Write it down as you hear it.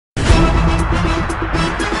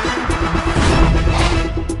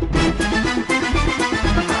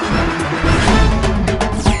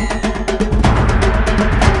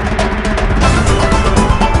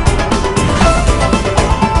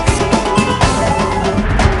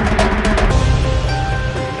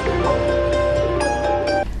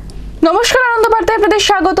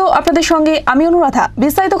আপনাদের স্বাগত। আপনাদের সঙ্গে আমি অনুরাধা।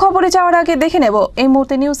 বিস্তারিত খবরে যাওয়ার আগে দেখে নেব এই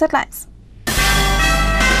মুহূর্তে নিউজ হেডলাইন্স।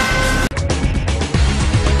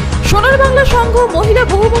 সোনার বাংলা সংঘ মহিলা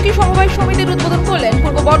বহুমুখী সমবায় সমিতির উদ্বোধন করলেন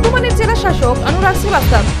পূর্ব বর্ধমানের জেলা শাসক অনুরাগ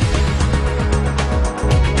শ্রীবাস্তব।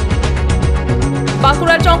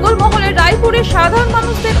 বাঁকুড়ার জঙ্গলমহলের রায়পুরে সাধারণ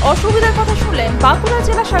মানুষদের অসুবিধার কথা শুনলেন বাঁকুড়া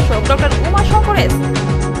জেলা শাসক doctor Uma Shankar S.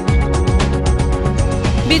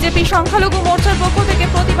 BJP সংখ্যালঘু মোর্চার পক্ষ থেকে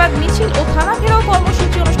প্রতিবাদ মিছিল ও থানা ঘেরাও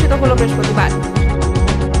কর্মসূচি অনুষ্ঠিত হল বৃহস্পতিবার।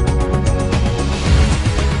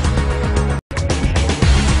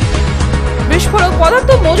 বিস্ফোরক পদার্থ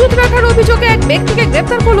মজুত রাখার অভিযোগে এক ব্যক্তিকে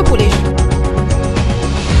গ্রেপ্তার করল পুলিশ।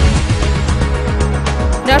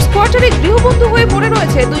 নার্স কোয়ার্টারে গৃহবন্দী হয়ে পড়ে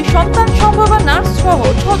রয়েছে দুই সন্তান সম্ভবা নার্স সহ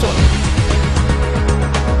 6 জন।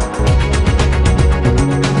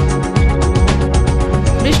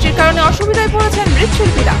 বৃষ্টির কারণে অসুবিধায় পড়েছেন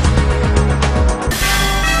মৃৎশিল্পীরা।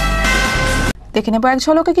 দেখে নেব এক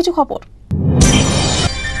ঝলকে কিছু খবর।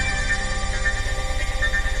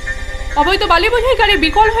 অবৈধ বালি বোঝাই গাড়ি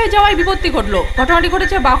বিকল হয়ে যাওয়ায় বিপত্তি ঘটল। ঘটনাটি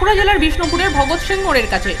ঘটেছে বাঁকুড়া জেলার বিষ্ণুপুরের ভগৎ সিং মোড়ের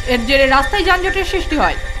কাছে। এর জেরে রাস্তায় যানজটের সৃষ্টি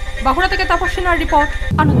হয়। বাঁকুড়া থেকে তাপস সিনহার রিপোর্ট,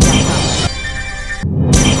 আনন্দ।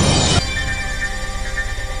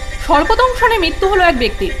 সর্পদংশনে মৃত্যু হলো এক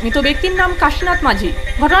ব্যক্তি। মৃত ব্যক্তির নাম কাশীনাথ মাঝি।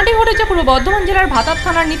 ঘটনাটি ঘটেছে পূর্ব বর্ধমান জেলার ভাতার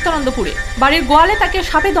থানার নিত্যানন্দপুরে। বাড়ির গোয়ালে তাকে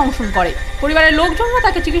সাপে দংশন করে। পরিবারের লোকজনরা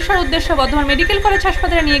তাকে চিকিৎসার উদ্দেশ্যে বর্ধমান মেডিকেল কলেজ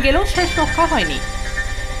হাসপাতালে নিয়ে গেলেও শেষ রক্ষা হয়নি।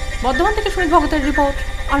 বর্ধমান থেকে সুমিত ভগতের রিপোর্ট,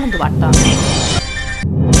 আনন্দ বার্তা।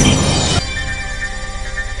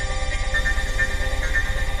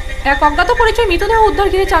 এক অজ্ঞাত পরিচয় মৃতদেহ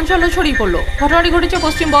উদ্ধার ঘিরে চাঞ্চল্য ছড়িয়ে পড়ল। ঘটনাটি ঘটেছে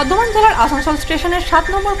পশ্চিম বর্ধমান জেলার আসানসোল স্টেশনের 7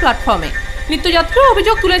 নম্বর প্ল্যাটফর্মে। নিত্যযাত্রীরা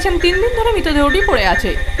অভিযোগ তুলেছেন 3 দিন ধরে মৃতদেহটি পড়ে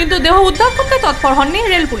আছে, কিন্তু দেহ উদ্ধার করতে তৎপর হননি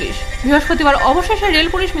রেল পুলিশ। বৃহস্পতিবার অবশেষে রেল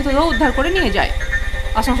পুলিশ মৃতদেহ উদ্ধার করে নিয়ে যায়।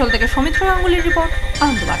 আসানসোল থেকে সৌমিত্র গাঙ্গুলির রিপোর্ট,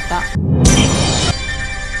 আনন্দ বার্তা।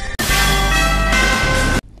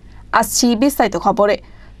 আসছি বিস্তারিত খবরে।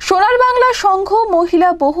 সোনার বাংলা সংঘ মহিলা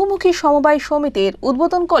বহুমুখী সমবায় সমিতির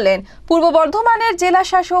উদ্বোধন করলেন পূর্ব বর্ধমানের জেলা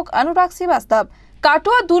শাসক অনুরাগ শ্রীবাস্তব।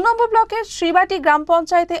 কাটোয়া 2 নম্বর ব্লকের শ্রীবাটি গ্রাম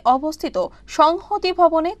পঞ্চায়েতে অবস্থিত সংহতি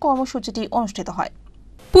ভবনে কর্মসূচিটি অনুষ্ঠিত হয়।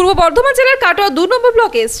 পূর্ব বর্ধমান জেলার কাটোয়া 2 নম্বর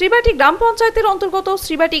ব্লকে শ্রীবাটি গ্রাম পঞ্চায়েতের অন্তর্গত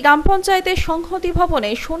শ্রীবাটি গ্রাম পঞ্চায়েতের সংহতি ভবনে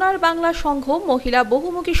সোনার বাংলা সংঘ মহিলা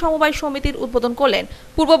বহুমুখী সমবায় সমিতির উদ্বোধন করলেন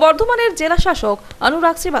পূর্ব বর্ধমানের জেলা শাসক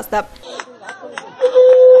অনুরাগ শ্রীবাস্তব।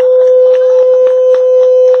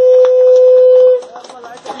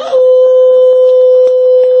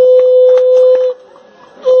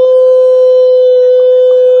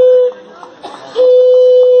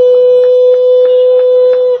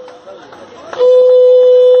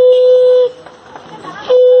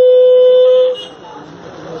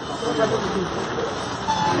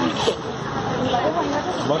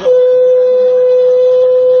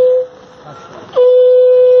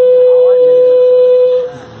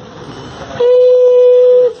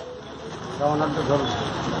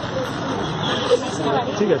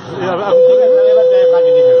 ঠিক আছে,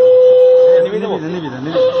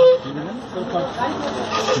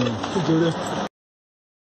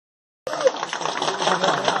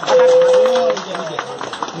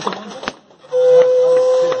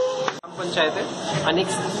 পঞ্চায়েতে অনেক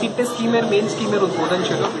 3টে স্কিমের মেইন স্কিমের উদ্বোধন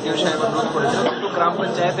ছিল। ভিডিও সাহেব অনুরোধ করেছিল, তো গ্রাম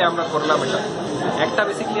পঞ্চায়েতে আমরা করলাম এটা। একটা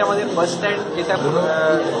বেসিক্যালি আমাদের বাস স্ট্যান্ড, যেটা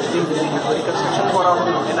রিকনস্ট্রাকশন করা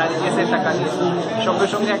হলো NRGS এর টাকা নিয়ে। সঙ্গে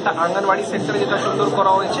সঙ্গে একটা আঙ্গনবাড়ি সেক্টর যেটা সুন্দর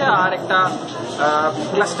করা হয়েছে, আর একটা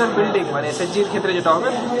ক্লাস্টার বিল্ডিং মানে SHGর ক্ষেত্রে যেটা হবে।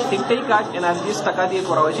 3টেই কাজ NRGS টাকা দিয়ে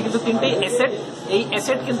করা হয়েছে, কিন্তু 3টেই অ্যাসেট। এই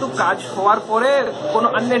অ্যাসেট কিন্তু কাজ হওয়ার পরে কোনো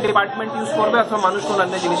অন্য ডিপার্টমেন্ট ইউজ করবে অথবা মানুষ কোনো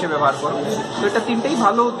অন্য জিনিসে ব্যবহার করবে। তো এটা 3টেই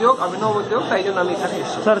ভালো উদ্যোগ, অভিনব উদ্যোগ, তাই জন্য আমি এখানে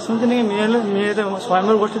এসেছি। স্যার শুনছি নাকি মেয়েদের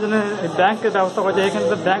স্বয়ম্বর গোষ্ঠীর জন্য ব্যাংকের ব্যবস্থা করেছে, এখানে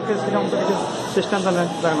তো ব্যাংকের সেরকম কিছু সিস্টেম তো নেই।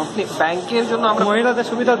 ব্যাংকের জন্য আমরা মহিলাদের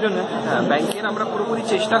সুবিধার জন্য ব্যাংকের আমরা পুরোপুরি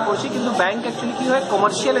চেষ্টা করছি, কিন্তু ব্যাংক অ্যাকচুয়ালি কি হয়,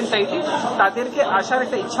 কমার্শিয়াল এন্টাইটি, তাদেরকে আসার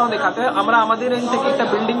একটা ইচ্ছাও দেখাতে হয়। আমরা আমাদের এন থেকে একটা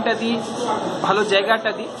বিল্ডিংটা দিই, ভালো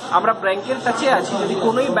জায়গাটা দিই, আমরা ব্যাংকের কাছে আছি। যদি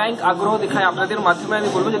কোনোই ব্যাংক আগ্রহ দেখায়, আপনাদের মাধ্যমে আমি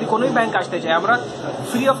বলবো, যদি কোনোই ব্যাংক আসতে চায়, আমরা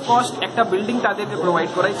ফ্রি অফ কস্ট একটা বিল্ডিং তাদেরকে প্রোভাইড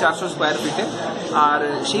করাই 400 স্কোয়ার ফিটে। আর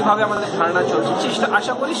সেইভাবে আমাদের ধারণা চলছে, চেষ্টা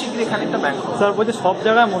আশা করি শীঘ্রই এখানে একটা ব্যাংক। স্যার বলছি সব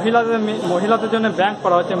জায়গায় মহিলাদের জন্য ব্যাংক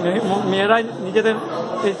করা হচ্ছে, মেয়েরাই নিজেদের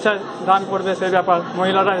ইচ্ছা দান করবে, সেই ব্যাপার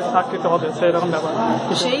মহিলারা চাকরিতে হবে সেই রকম ব্যাপার।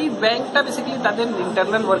 সেই ব্যাংকটা বেসিক্যালি তাদের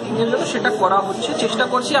ইন্টারনাল ওয়ার্কিং এর জন্য সেটা করা হচ্ছে, চেষ্টা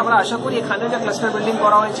করছি। আমরা আশা করি এখানে যা ক্লাস্টার বিল্ডিং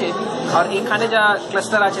করা হয়েছে আর এখানে যা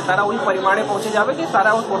ক্লাস্টার আছে তারা ওই পরিমাণে পৌঁছে যাবে যে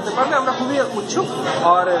তারাও করতে পারবে। আমরা খুবই উৎসুক,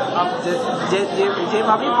 আর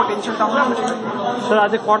যেভাবেই পোটেনশিয়ালটা হবে আমরা চেষ্টা করব। স্যার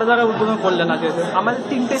আজ কটা জায়গায় উদ্বোধন করলেন? আজকে আমাদের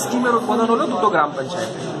 3টে স্কিমের উদ্বোধন হলো, 2টো গ্রাম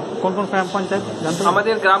পঞ্চায়েতে। কোন কোন গ্রাম পঞ্চায়েত জানতে পারবেন?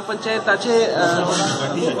 আমাদের গ্রাম পঞ্চায়েত আছে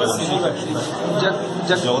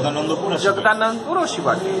জগদানন্দপুর ও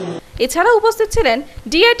শিবাটি। এছাড়া উপস্থিত ছিলেন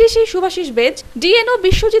ডিআরটিসি সুভাষিস বেজ, ডিএনও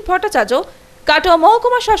বিশ্বজিৎ ভট্টাচার্য, কাটোয়া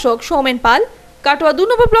মহকুমা শাসক সৌমেন পাল, কাটোয়া 2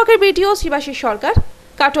 নম্বর ব্লকের বিডিও শিবাশিস সরকার,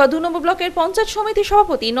 কাটোয়া 2 নম্বর ব্লকের পঞ্চায়েত সমিতি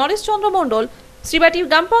সভাপতি নরেশ চন্দ্র মণ্ডল, শ্রীবাটি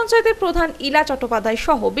গ্রাম পঞ্চায়েতের প্রধান ইলা চট্টোপাধ্যায়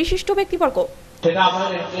সহ বিশিষ্ট ব্যক্তিবর্গ। সেটা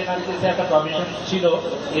আমাদের এমপিএনআরসিতে একটা প্রভিশন ছিল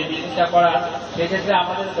এই বিল্ডিংটা করার। সেক্ষেত্রে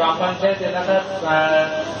আমাদের গ্রাম পঞ্চায়েত এলাকার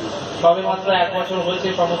সবেমাত্র 1 বছর হয়েছে,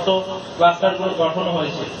 সমস্ত ক্লাস্টারগুলো গঠন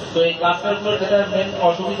হয়েছে। তো এই ক্লাস্টারগুলোর যেটা মেন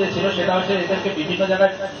অসুবিধা ছিল সেটা হচ্ছে এদেরকে বিভিন্ন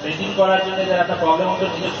জায়গায় মিটিং করার জন্য যে একটা প্রবলেম হতো,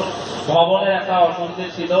 নিজস্ব ভবনের একটা অসুবিধা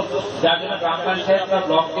ছিল, যার জন্য গ্রাম পঞ্চায়েত বা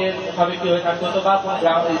ব্লকের মুখাপেক্ষি হয়ে থাকতে হতো, বা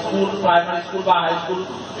গ্রাম স্কুল, প্রাইমারি স্কুল বা হাই স্কুল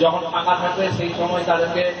যখন ফাঁকা থাকবে সেই সময়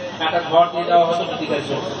তাদেরকে একটা ঘর দিয়ে দেওয়া হতো মিটিংয়ের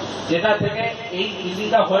জন্য, যেটা থেকে এই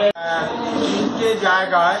বিল্ডিংটা হয়ে 3টে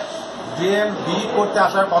জায়গায় ডিএমবি করতে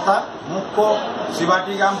আসার কথা। মুখ্য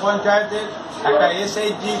শিবাটি গ্রাম পঞ্চায়েতের একটা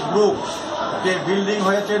এসএইচজি গ্রুপ যে বিল্ডিং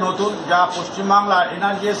হয়েছে নতুন, যা পশ্চিমবাংলার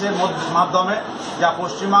এনআরজিএস এর মাধ্যমে, যা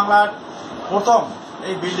পশ্চিমবাংলার প্রথম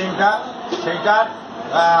এই বিল্ডিংটা, সেইটার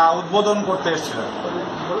উদ্বোধন করতে এসেছিলেন।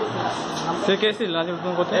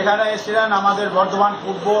 এখানে এসেছিলেন আমাদের বর্ধমান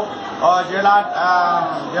পূর্ব জেলার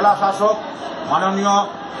জেলা শাসক মাননীয়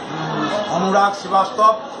অনুরাগ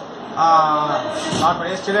শ্রীবাস্তব, তারপরে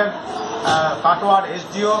এসেছিলেন কাটোয়ার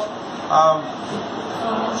এসডিও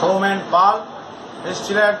সৌমেন পাল,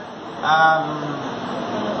 এসেছিলেন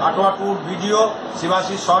কাটোয়া 2 বিডিও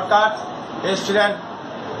শিবাশিস সরকার, এসেছিলেন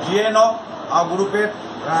ডিএনও গ্রুপের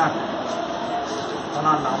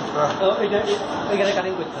ওনার নাম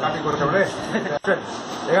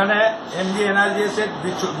এখানে এমবি এনআরজিএস এর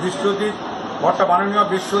মাননীয়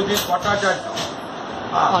বিশ্বজিৎ ভট্টাচার্য।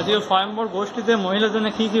 আজকে স্বয়ম্বর গোষ্ঠীতে মহিলাদের জন্য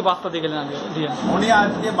কি কি বার্তা দিলেন? উনি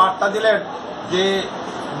আজকে বার্তা দিলেন যে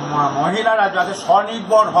মহিলারা যাতে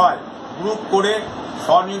স্বনির্ভর হয়, গ্রুপ করে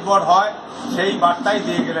স্বনির্ভর হয়, সেই বার্তাই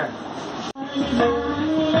দিয়ে গেলেন।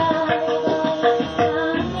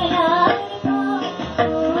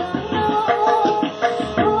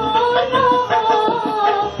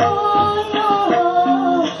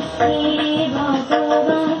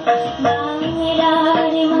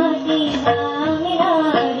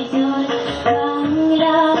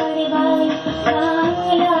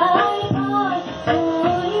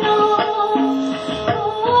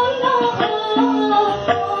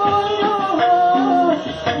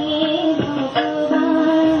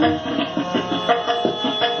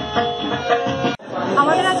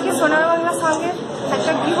 আমাদের আজকে সোনার বাংলা সংঘের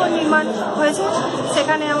একটা গৃহ নির্মাণ হয়েছে,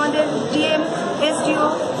 সেখানে আমাদের ডিএম, এসডিও,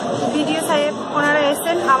 বিডিও সাহেব ওনারা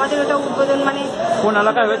এসেছেন। আমাদের ওটা উদ্বোধন কোন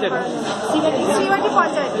এলাকায় হয়েছে? শ্রীবাটি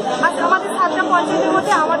পঞ্চায়েত। আর আমাদের 7টা পঞ্চায়েতের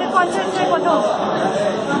মধ্যে আমাদের পঞ্চায়েতটাই প্রথম।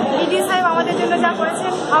 বিডিও সাহেব আমাদের জন্য যা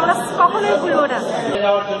করেছেন আমরা কখনোই ভুলবো না।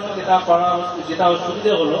 যাওয়ার জন্য যেটা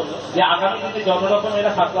অসুবিধা হলো যে আগামী দিনে যত রকম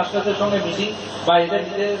এরা সাব ক্লাস্টারদের সঙ্গে মিটিং বা এদের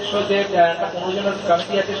নিজস্ব যে একটা 15 জনের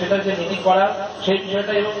কমিটি আছে সেটা যে মিটিং করা, সেই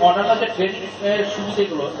বিষয়টা এবং অন্যান্য যে ট্রেনিং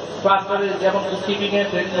সুবিধাগুলো ক্লাস্টারে যেমন বুককিপিং এর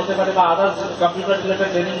ট্রেনিং হতে পারে বা আদার্স কম্পিউটার রিলেটেড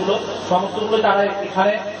ট্রেনিং গুলো সমস্তগুলো তারা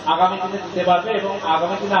এখানে আগামী দিনে দিতে পারবে। এবং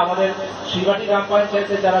আগামী দিনে আমাদের শিবাটি গ্রাম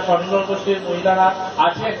পঞ্চায়েতের যারা স্বনির্ভর গোষ্ঠীর মহিলারা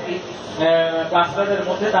আছে ক্লাস্টারের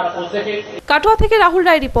মধ্যে, তারা প্রত্যেকে। কাটোয়া থেকে রাহুল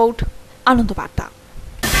রায় রিপোর্ট, আনন্দ বার্তা।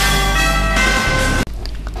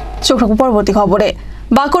 পরবর্তী খবরে,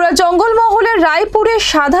 বাঁকুড়া জঙ্গলমহলের রায়পুরে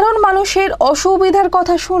সাধারণ মানুষের অসুবিধার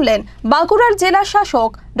কথা শুনলেন বাঁকুড়ার জেলা শাসক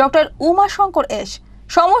ডক্টর উমাশঙ্কর এস।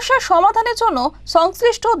 সমস্যার সমাধানের জন্য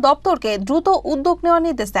সংশ্লিষ্ট দপ্তরকে দ্রুত উদ্যোগ নেওয়ার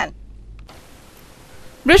নির্দেশ দেন।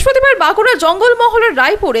 বৃহস্পতিবার বাঁকুড়া জঙ্গলমহলের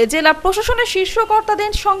রায়পুরে জেলা প্রশাসনের শীর্ষ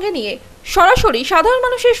কর্তাদের সঙ্গে নিয়ে সরাসরি সাধারণ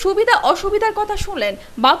মানুষের সুবিধা অসুবিধার কথা শুনলেন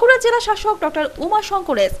বাঁকুড়া জেলা শাসক ডক্টর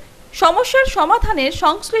উমাশঙ্কর এস। সমস্যার সমাধানের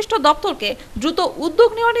সংশ্লিষ্ট দপ্তরকে দ্রুত উদ্যোগ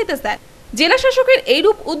নেওয়ার নির্দেশ দেন। জেলা শাসকের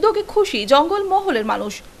এইরূপ উদ্যোগে খুশি জঙ্গলমহলের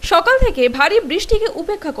মানুষ। সকাল থেকে ভারী বৃষ্টিকে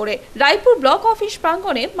উপেক্ষা করে রায়পুর ব্লক অফিস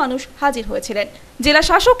প্রাঙ্গণে মানুষ হাজির হয়েছিলেন। জেলা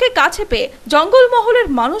শাসককে কাছে পেয়ে জঙ্গলমহলের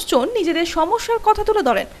মানুষজন নিজেদের সমস্যার কথা তুলে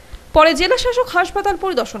ধরেন। পরে জেলা শাসক হাসপাতাল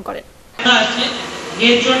পরিদর্শন করেন।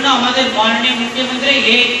 এর জন্য আমাদের মাননীয় মুখ্যমন্ত্রী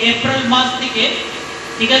এই এপ্রিল মাস থেকে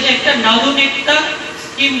ঠিক আছে একটা নতুন একটা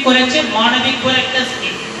স্কিম করেছে, মানবিক বলে একটা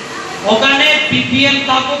স্কিম। ওখানে পিপিএল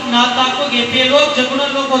থাকুক না থাকুক, এপিএল হোক, যে কোনো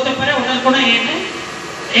লোক হতে পারে, ওটার কোনো নেই।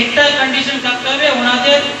 একটা কন্ডিশন থাকতে হবে,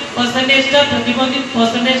 ওনাদের পার্সেন্টেজটা, প্রতিবন্ধিত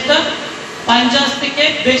পার্সেন্টেজটা 50 থেকে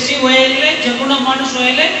বেশি হয়ে গেলে, যে কোনো মানুষ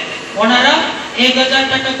হলে ওনারা 1000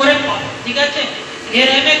 টাকা করে পাবে। ঠিক আছে, এর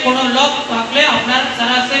এমে কোনো লোক থাকলে আপনার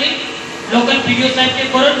সরাসরি লোকাল পিডিও সাহেবকে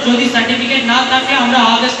করুন। যদি সার্টিফিকেট না থাকে আমরা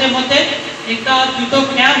আগস্টের মধ্যে একটা দুটো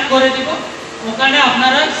ক্যাম্প করে দিব, ওখানে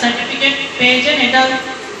আপনারা সার্টিফিকেট পেয়েছেন এটা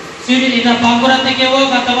এটা বাঁকুড়া থেকে হোক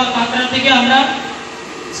অথবা কাঁকড়া থেকে আমরা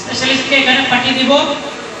স্পেশালিস্টকে এখানে পাঠিয়ে দিব,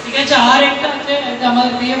 ঠিক আছে। আর একটা আছে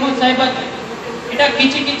আমাদের পিএমও সাহেব আছে, এটা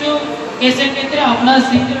কিছু কিছু কেসের ক্ষেত্রে আপনার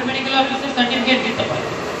সিনিয়র মেডিকেল অফিসার সার্টিফিকেট দিতে পারে,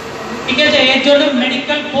 ঠিক আছে। এর জন্য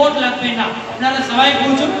মেডিকেল বোর্ড লাগবে না, আপনারা সবাই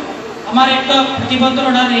বুঝুন। আমার একটা প্রতিবন্ধক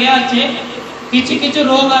ওনার আছে, কিছু কিছু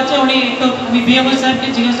রোগ আছে, উনি একটু আমি বিএমও সাহেবকে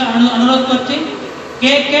জিজ্ঞাসা অনুরোধ করছি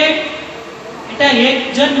কে কে এটা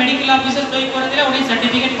একজন মেডিকেল অফিসার তৈরি করে দিলে উনি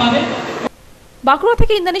সার্টিফিকেট পাবে। বাঁকুড়া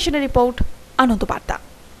থেকে ইন্দ্রাণী সেনের রিপোর্ট, আনন্দ বার্তা।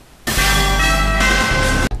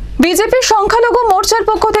 বিজেপির সংখ্যালঘু মোর্চার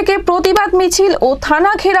পক্ষ থেকে প্রতিবাদ মিছিল ও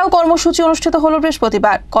থানা ঘেরাও কর্মসূচি অনুষ্ঠিত হল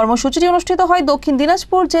বৃহস্পতিবার। কর্মসূচিটি অনুষ্ঠিত হয় দক্ষিণ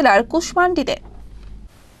দিনাজপুর জেলার কুশমান্ডিতে।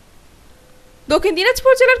 দক্ষিণ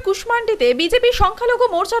দিনাজপুর জেলার কুশমান্ডিতে বিজেপি সংখ্যালঘু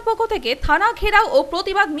মোর্চার পক্ষ থেকে থানা ঘেরাও ও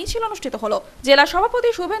প্রতিবাদ মিছিল অনুষ্ঠিত হলো। জেলা সভাপতি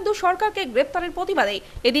শুভেন্দু সরকারকে গ্রেপ্তারের প্রতিবাদে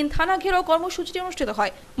এদিন থানা ঘেরাও কর্মসূচিটি অনুষ্ঠিত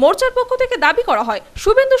হয়। মোর্চার পক্ষ থেকে দাবি করা হয়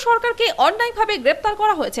শুভেন্দু সরকারকে অন্যায়ভাবে গ্রেপ্তার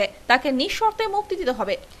করা হয়েছে, তাকে নিঃশর্তে মুক্তি দিতে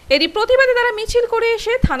হবে। এরই প্রতিবাদে তারা মিছিল করে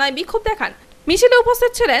এসে থানায় বিক্ষোভ দেখান। মিছিলে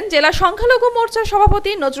উপস্থিত ছিলেন জেলা সংখ্যালঘু মোর্চার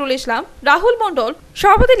সভাপতি নজরুল ইসলাম, রাহুল মণ্ডল,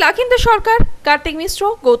 সভাপতি লাখিন্দর সরকার, কার্তিক মিশ্র,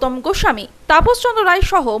 গৌতম গোস্বামী, তাপস চন্দ্র রায়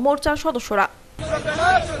সহ মোর্চার সদস্যরা।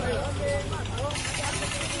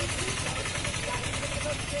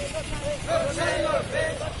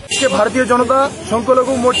 ভারতীয় জনতা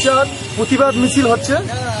সংখ্যালঘু মোর্চার প্রতিবাদ মিছিল হচ্ছে,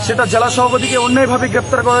 সেটা জেলা সভাপতিকে অন্যায়ভাবে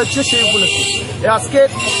গ্রেপ্তার করা হচ্ছে সেই উপলক্ষে। আজকে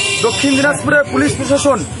দক্ষিণ দিনাজপুরের পুলিশ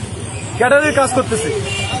প্রশাসন ক্যাডারের কাজ করতেছে,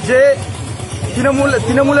 যে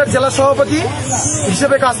তৃণমূলের জেলা সভাপতি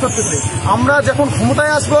হিসেবে কাজ করতেছে। আমরা যখন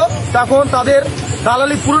ক্ষমতায় আসবো তখন তাদের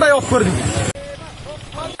দালালি পুরোটাই অফ করে দিব।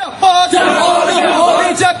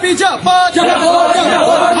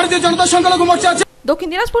 ভারতীয় জনতা সংখ্যালঘু মোর্চা। দক্ষিণ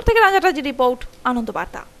দিনাজপুর থেকে রাজাটাজি রিপোর্ট, আনন্দ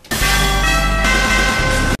বার্তা।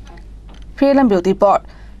 ফিরলাম বিরতির পর।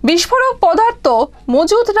 বিস্ফোরক পদার্থ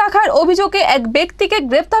মজুদ রাখার অভিযোগে এক ব্যক্তিকে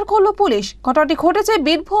গ্রেপ্তার করল পুলিশ। ঘটনাটি ঘটেছে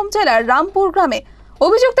বীরভূম জেলার রামপুর গ্রামে।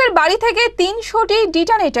 অভিযুক্তের বাড়ি থেকে 300টি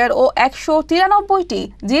ডিটোনেটর ও 193টি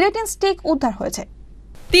জিলেটিন স্টিক উদ্ধার হয়েছে।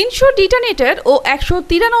 300 ডিটোনেটর ও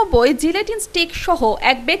 193 জিলেটিন স্টিক সহ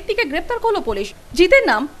এক ব্যক্তিকে গ্রেপ্তার করল পুলিশ। জিতের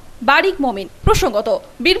নাম বারিক মমিন। প্রসঙ্গত,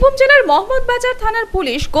 বীরভূম জেলার মোহাম্মদবাজার থানার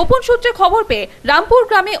পুলিশ গোপন সূত্রে খবর পেয়ে রামপুর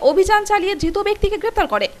গ্রামে অভিযান চালিয়ে ধৃত ব্যক্তিকে গ্রেপ্তার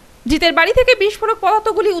করে। জিতের বাড়ি থেকে বিস্ফোরক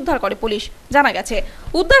পদার্থগুলি উদ্ধার করে পুলিশ। জানা গেছে,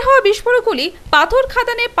 উদ্ধার হওয়া বিস্ফোরকগুলি পাথর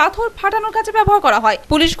খাদানে পাথর ফাটানোর কাজে ব্যবহার করা হয়।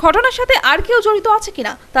 পুলিশ ঘটনার সাথে আর কেউ জড়িত আছে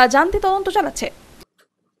কিনা তা জানতে তদন্ত চালাচ্ছে।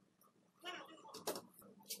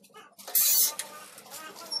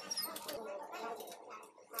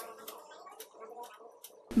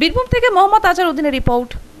 বীরভূম থেকে মোহাম্মদ আজহারউদ্দিনের রিপোর্ট,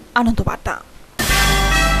 আনন্দ বার্তা।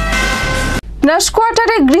 নার্স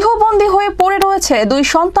কোয়ার্টারে গৃহবন্দী হয়ে পড়ে রয়েছে 2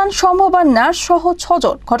 সন্তান সম্ভবা নার্স সহ 6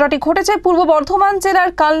 জন। ঘটনাটি ঘটেছে পূর্ব বর্ধমান জেলার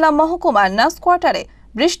কালনা মহকুমার নার্স কোয়ার্টারে।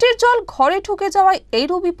 বৃষ্টির জল ঘরে ঢুকে যাওয়ায়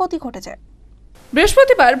এইরূপ বিপত্তি ঘটেছে।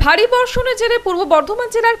 বৃহস্পতিবার ভারী বর্ষণের জেরে পূর্ব বর্ধমান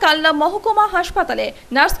জেলার কালনা মহকুমা হাসপাতালে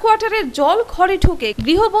নার্স কোয়ার্টারের জল ঘরে ঢুকে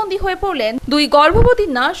গৃহবন্দী হয়ে পড়লেন 2 গর্ভবতী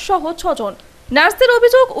নার্স সহ 6 জন। নার্সদের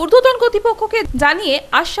অভিযোগ ঊর্ধ্বতন কর্তৃপক্ষকে জানিয়ে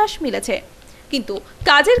আশ্বাস মিলেছে, কিন্তু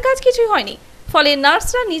কাজের কাজ কিছুই হয়নি। ফলে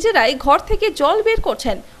নার্সরা নিজেরাই ঘর থেকে জল বের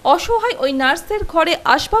করছেন। অসহায় ওই নার্সদের ঘরে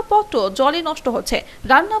আসবাবপত্র জলে নষ্ট হচ্ছে,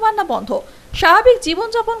 রান্না বান্না বন্ধ, স্বাভাবিক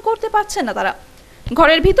জীবনযাপন করতে পারছেন না তারা।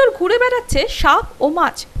 ঘরের ভিতর ঘুরে বেড়াচ্ছে সাপ ও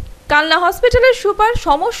মাছ। কালনা হসপিটালের সুপার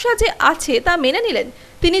সমস্যা যে আছে তা মেনে নিলেন।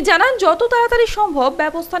 তিনি জানান যত তাড়াতাড়ি সম্ভব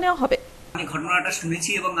ব্যবস্থা নেওয়া হবে। আমি ঘটনাটা শুনেছি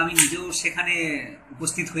এবং আমি নিজেও সেখানে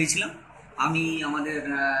উপস্থিত হয়েছিলাম। আমি আমাদের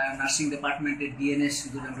নার্সিং ডিপার্টমেন্টের ডিএনএস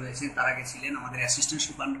দুজন রয়েছেন, তারা গেছিলেন। আমাদের অ্যাসিস্ট্যান্ট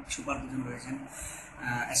সুপার দুজন রয়েছেন,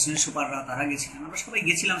 অ্যাসিস্ট্যান্ট সুপাররা তারা গেছিলেন। আমরা সবাই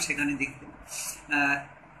গেছিলাম সেখানে দেখতে।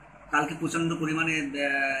 কালকে প্রচণ্ড পরিমাণে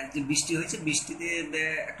যে বৃষ্টি হয়েছে, বৃষ্টিতে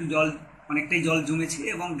একটু অনেকটাই জল জমেছে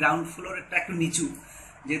এবং গ্রাউন্ড ফ্লোর একটু নিচু,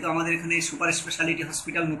 যেহেতু আমাদের এখানে সুপার স্পেশালিটি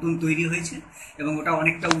হসপিটাল নতুন তৈরি হয়েছে এবং ওটা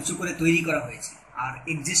অনেকটা উঁচু করে তৈরি করা হয়েছে। আর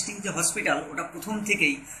এক্সিস্টিং যে হসপিটাল ওটা প্রথম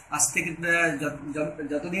থেকেই, আজ থেকে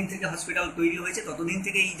যতদিন থেকে হসপিটাল তৈরি হয়েছে ততদিন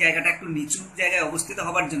থেকে এই জায়গাটা একটু নিচু জায়গায় অবস্থিত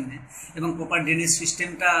হওয়ার জন্য এবং প্রপার ড্রেনেজ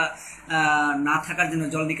সিস্টেমটা না থাকার জন্য,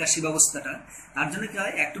 জল নিকাশি ব্যবস্থাটা, তার জন্য কী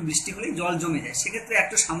হয়, একটু বৃষ্টি হলেই জল জমে যায়। সেক্ষেত্রে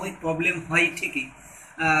একটু সাময়িক প্রবলেম হয় ঠিকই,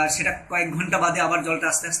 সেটা কয়েক ঘন্টা বাদে আবার জলটা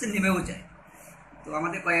আস্তে আস্তে নেমেও যায়। তো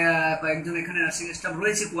আমাদের কয়েকজন এখানে নার্সিং স্টাফ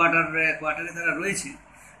রয়েছে, কোয়ার্টারে তারা রয়েছে,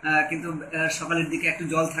 কিন্তু সকালের দিকে একটু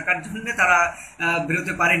জল থাকার জন্য তারা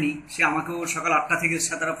বেরোতে পারেনি। সে আমাকেও সকাল 8টা থেকে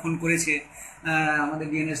তারা ফোন করেছে, আমাদের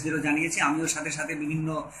ডিএনএসদেরও জানিয়েছে। আমিও সাথে সাথে বিভিন্ন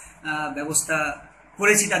ব্যবস্থা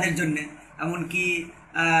করেছি তাদের জন্য। এমনকি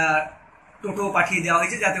টোটো পাঠিয়ে দেওয়া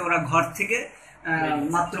হয়েছে যাতে ওরা ঘর থেকে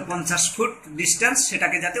মাত্র 50 ফুট ডিস্টেন্স,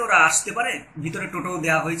 সেটাকে যাতে ওরা আসতে পারে। ভিতরে টোটোও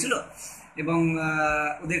দেওয়া হয়েছিল এবং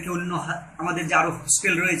ওদেরকে অন্য আমাদের যে আরও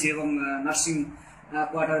হোস্টেল রয়েছে এবং নার্সিং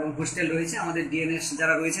কোয়ার্টার এবং হোস্টেল রয়েছে, আমাদের ডিএনএস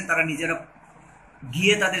যারা রয়েছেন তারা নিজেরা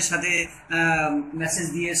গিয়ে তাদের সাথে মেসেজ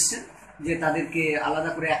দিয়ে এসছেন যে তাদেরকে আলাদা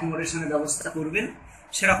করে অ্যাকোমোডেশনের ব্যবস্থা করবেন,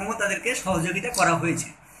 সেরকমও তাদেরকে সহযোগিতা করা হয়েছে।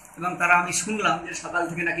 এবং তারা, আমি শুনলাম যে সকাল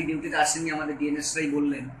থেকে নাকি ডিউটিতে আসেননি, আমাদের ডিএনএসরাই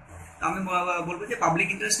বললেন। আমি বলবো যে পাবলিক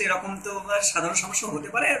ইন্টারেস্ট এরকম তো সাধারণ সমস্যা হতে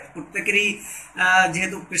পারে, প্রত্যেকেরই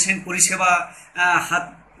যেহেতু পেশেন্ট পরিষেবা হাত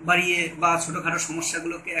বাড়িয়ে বা ছোটোখাটো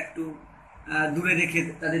সমস্যাগুলোকে একটু দূরে রেখে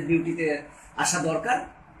তাদের ডিউটিতে আসা দরকার,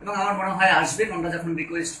 এবং আমার মনে হয় আসবেন। ওনারা যখন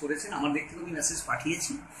রিকোয়েস্ট করেছেন, আমার দিক থেকে আমি মেসেজ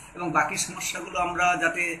পাঠিয়েছি, এবং বাকি সমস্যাগুলো আমরা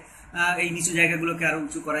যাতে এই নিচু জায়গাগুলোকে আরও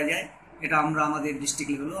উঁচু করা যায়, এটা আমরা আমাদের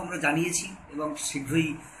ডিস্ট্রিক্ট লেভেলেও আমরা জানিয়েছি, এবং শীঘ্রই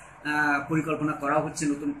পরিকল্পনা করা হচ্ছে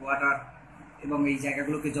নতুন কোয়ার্টার এবং এই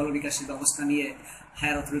জায়গাগুলোকে জল নিকাশের ব্যবস্থা নিয়ে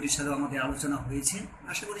হায়ার অথরিটির সাথেও আমাদের আলোচনা হয়েছে।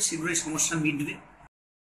 আশা করি শীঘ্রই সমস্যা মিটবে।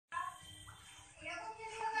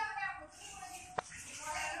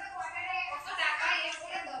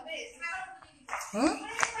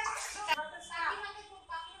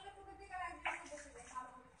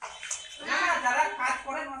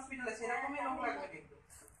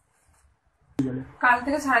 কাল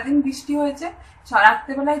থেকে সারাদিন বৃষ্টি হয়েছে।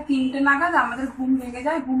 রাত্রেবেলায় 3টে নাগাদ আমাদের ঘুম ভেঙে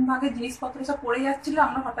যায়। ঘুম ভাঙে, জিনিসপত্র সব পড়ে যাচ্ছিল।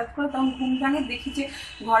 আমরা হঠাৎ করে তখন ঘুম ভাঙে দেখি যে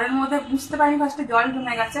ঘরের মধ্যে, বুঝতে পারিনি ফার্স্টে জল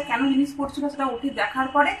জমে গেছে, কেন জিনিস পড়ছিল সেটা উঠে দেখার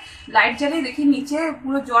পরে লাইট জ্বালিয়ে দেখি নিচে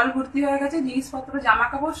পুরো জল ভর্তি হয়ে গেছে, জিনিসপত্র জামা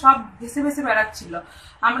কাপড় সব ভেসে ভেসে বেড়াচ্ছিল।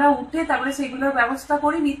 আমরা উঠে তারপরে সেগুলোর ব্যবস্থা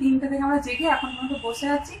করিনি। 3টে থেকে আমরা জেগে এখন পর্যন্ত বসে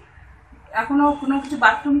আছি। এখনো কোনো কিছু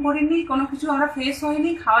বাথরুম করিনি, কোনো কিছু আমরা ফ্রেশ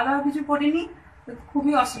হইনি, খাওয়া দাওয়া কিছু করিনি।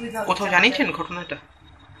 খুবই অসুবিধা। কোথাও জানিয়েছেন ঘটনাটা?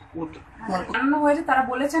 জানানো হয়েছে, তারা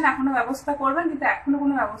বলেছেন এখনো ব্যবস্থা করবেন, কিন্তু এখনো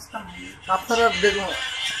কোনো ব্যবস্থা হয়নি। আপনারা দেখুন,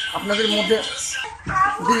 আপনাদের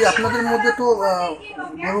মধ্যে তো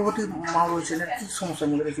গর্ভবতী মা রয়েছেন, কি সমস্যার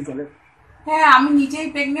মধ্যে রেখে চলে? হ্যাঁ, আমি নিজেই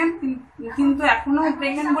প্রেগনেন্ট, কিন্তু এখনো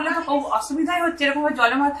প্রেগনেন্ট বলে তো খুব অসুবিধাই হচ্ছে। এরকম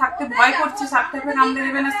জলের মধ্যে থাকতে ভয় করছে, সাপ টাপে কামড়ে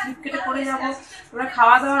দেবে না, স্লিপ কেটে পড়ে যাবো। এবার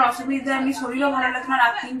খাওয়া দাওয়ার অসুবিধা, এমনি শরীরও ভালো লাগছে না।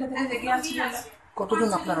 রাত 3টা থেকে জেগে আছি। কতজন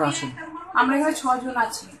আপনারা আছেন? আমরা এখানে 6 জন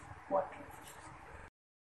আছি।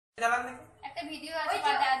 একটা ভিডিও আছে,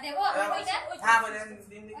 দেবো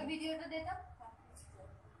ভিডিওটা দে তো।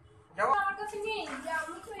 আমার কাছে নেই যে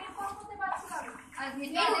আমি তো এরকম করতে পারছিলাম। আর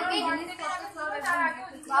ভিডিও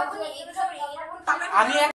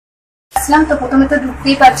আসলাম তো প্রথমে তো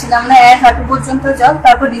ঢুকতেই পারছিলাম না, হাঁটু পর্যন্ত জল।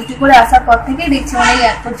 তারপর ডিউটি করে আসার পর থেকে দেখছি অনেক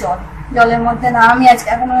এত জলের মধ্যে না আমি আজকে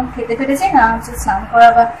এখনো খেতে পেরেছি, না হচ্ছে স্নান করা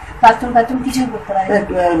বা বাথরুম কিছুই করতে পারি।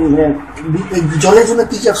 জলের জন্য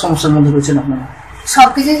কি কি সমস্যার মধ্যে রয়েছেন আপনারা?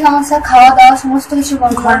 সবকিছুই সমস্যা, খাওয়া দাওয়া সমস্ত কিছু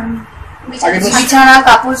বন্ধ, বিছানা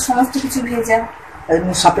কাপড় সমস্ত কিছু ভেজা।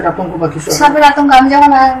 সাপের আতঙ্ক বা কিছু? সাপের আতঙ্ক, আমি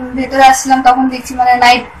যখন ভেতরে আসলাম তখন দেখছি, মানে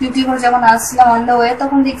নাইট ডিউটি করে যখন আসলাম অন দ্য ওয়ে,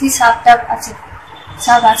 তখন দেখছি সাপ আছে,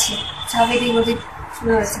 সাপ এদিক ওদিক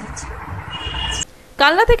শুরু হয়েছে।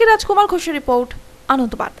 কালনা থেকে রাজকুমার ঘোষের রিপোর্ট,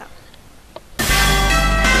 আনন্দ বার্তা।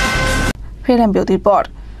 ফেরাম বিরতির পর।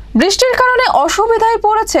 বৃষ্টির কারণে অসুবিধায়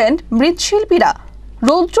পড়েছেন মৃৎশিল্পীরা।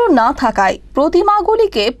 রৌদ্র না থাকায়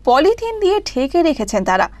প্রতিমাগুলিকে পলিথিন দিয়ে ঢেকে রেখেছেন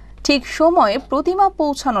তারা। ঠিক সময়ে প্রতিমা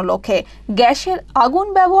পৌঁছানোর লক্ষ্যে গ্যাসের আগুন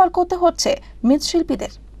ব্যবহার করতে হচ্ছে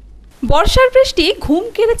মৃৎশিল্পীদের। বর্ষার বৃষ্টি ঘুম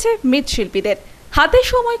কেড়েছে মৃৎশিল্পীদের। হাতে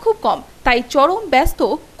সময় খুব কম, তাই চরম ব্যস্ত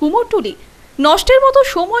কুমোরটুলি। নষ্টের মতো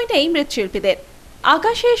সময় নেই মৃৎশিল্পীদের।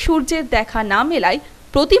 আকাশে সূর্যের দেখা না মেলায়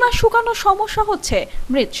প্রতিমা শুকানোর সমস্যা হচ্ছে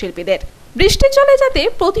মৃৎশিল্পীদের। বৃষ্টির জলে যাতে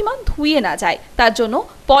প্রতিমা ধুয়ে না যায় তার জন্য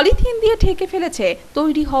পলিথিন দিয়ে ঢেকে ফেলেছে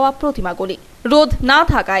তৈরি হওয়া প্রতিমাগুলি। রোদ না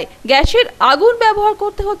থাকায় গ্যাসের আগুন ব্যবহার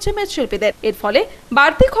করতে হচ্ছে মৃৎশিল্পীদের। এর ফলে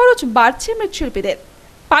বাড়তি খরচ বাড়ছে মৃৎশিল্পীদের।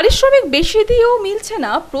 পারিশ্রমিক বেশি দিয়েও মিলছে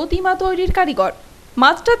না প্রতিমা তৈরির কারিগর।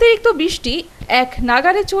 মাত্রাতিরিক্ত বৃষ্টি এক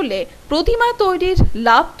নাগারে চললে প্রতিমা তৈরির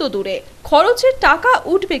লাভ তো দূরে, খরচের টাকা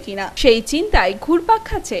উঠবে কিনা সেই চিন্তায় ঘুরপাক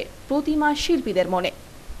খাচ্ছে প্রতিমা শিল্পীদের মনে।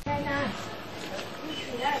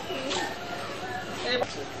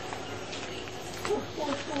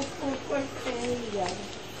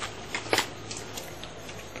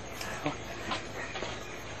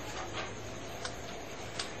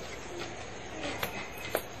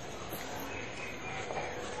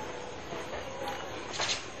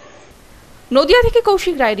 নদিয়া থেকে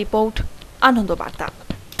কৌশিক রায় রিপোর্ট, আনন্দ বার্তা।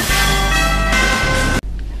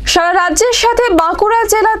 সারা রাজ্যের সাথে বাঁকুড়া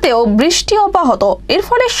জেলাতেও বৃষ্টি অব্যাহত। এর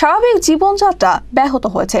ফলে স্বাভাবিক জীবনযাত্রা ব্যাহত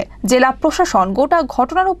হয়েছে। জেলা প্রশাসন গোটা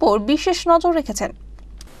ঘটনার উপর বিশেষ নজর রেখেছেন।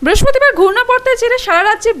 বৃহস্পতিবার ঘূর্ণাবর্তের জেরে সারা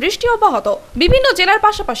রাজ্যে বৃষ্টি অব্যাহত। বিভিন্ন জেলার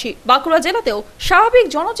পাশাপাশি বাঁকুড়া জেলাতেও স্বাভাবিক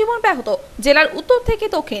জনজীবন ব্যাহত। জেলার উত্তর থেকে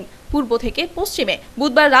দক্ষিণ, পূর্ব থেকে পশ্চিমে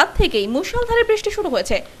বুধবার রাত থেকেই মুষলধারে বৃষ্টি শুরু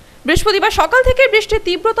হয়েছে। বৃহস্পতিবার সকাল থেকে বৃষ্টির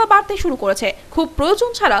তীব্রতা বাড়তে শুরু করেছে। খুব প্রয়োজন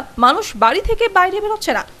ছাড়া মানুষ বাড়ি থেকে বাইরে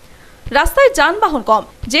বেরোচ্ছে না। রাস্তায় যানবাহন কম।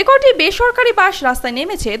 যে কটি বেসরকারি বাস রাস্তায়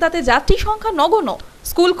নেমেছে তাতে যাত্রী সংখ্যা নগণ্য।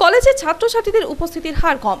 স্কুল কলেজে ছাত্রছাত্রীদের উপস্থিতির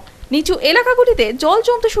হার কম। নিচু এলাকাগুলিতে জল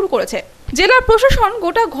জমতে শুরু করেছে। জেলার প্রশাসন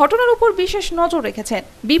গোটা ঘটনার উপর বিশেষ নজর রেখেছেন।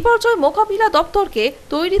 বিপর্যয় মোকাবিলা দপ্তরকে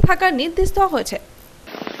তৈরি থাকার নির্দেশ দেওয়া হয়েছে।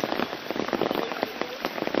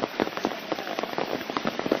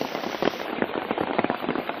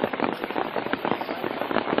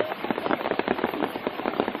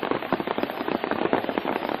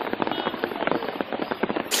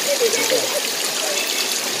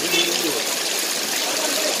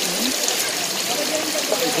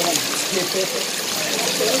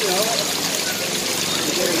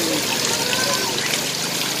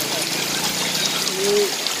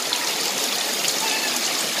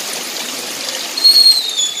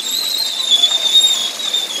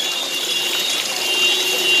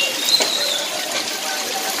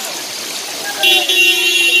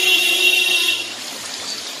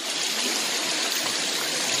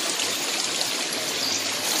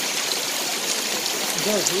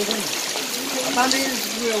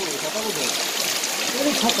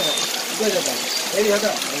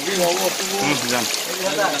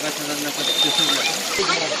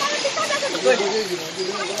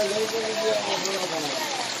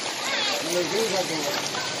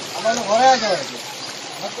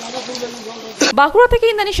 বাঁকুড়া থেকে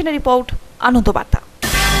ইন্দ্রাণী সেনের রিপোর্ট, আনন্দ বার্তা।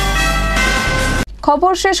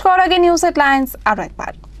 খবর শেষ করার আগে নিউজ হেডলাইন্স আরো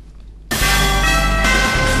একবার।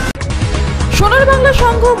 সোনার বাংলা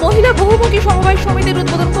সংঘ মহিলা বহুমুখী সমবায় সমিতির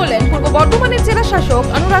উদ্বোধন করলেন পূর্ব বর্ধমানের জেলা শাসক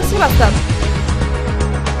অনুরাগ শ্রীবাস্তব।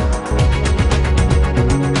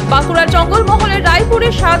 বাঁকুড়ার জঙ্গলমহলের রায়পুরে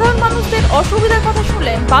সাধারণ মানুষদের অসুবিধার কথা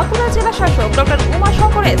শুনলেন বাঁকুড়া জেলা শাসক ডক্টর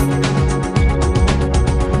উমাশঙ্কর এস।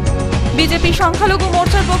 বিজেপি সংখ্যালঘু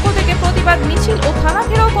মোর্চার পক্ষ থেকে প্রতিবাদ মিছিল ও থানা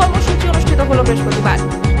ঘেরাও কর্মসূচি অনুষ্ঠিত হল বৃহস্পতিবার।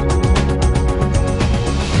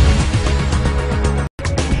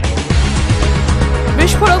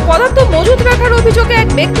 বিস্ফোরক পদার্থ মজুত রাখার অভিযোগে এক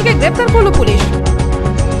ব্যক্তিকে গ্রেপ্তার করল পুলিশ।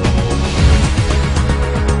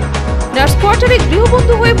 নার্স কোয়ার্টারে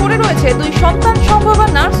গৃহবন্দী হয়ে পড়ে রয়েছে 2 সন্তান সম্ভবা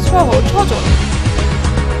নার্স সহ 6 জন।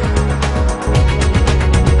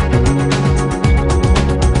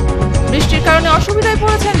 বৃষ্টির কারণে অসুবিধায়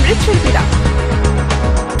পড়েছেন মৃৎশিল্পীরা।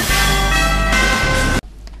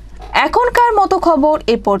 এখনকার মতো খবর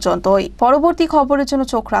এ পর্যন্তই। পরবর্তী খবরের জন্য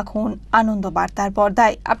চোখ রাখুন আনন্দ বার্তার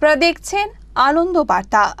পর্দায়। আপনারা দেখছেন আনন্দ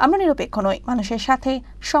বার্তা। আমরা নিরপেক্ষ নই, মানুষের সাথে,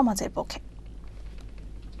 সমাজের পক্ষে।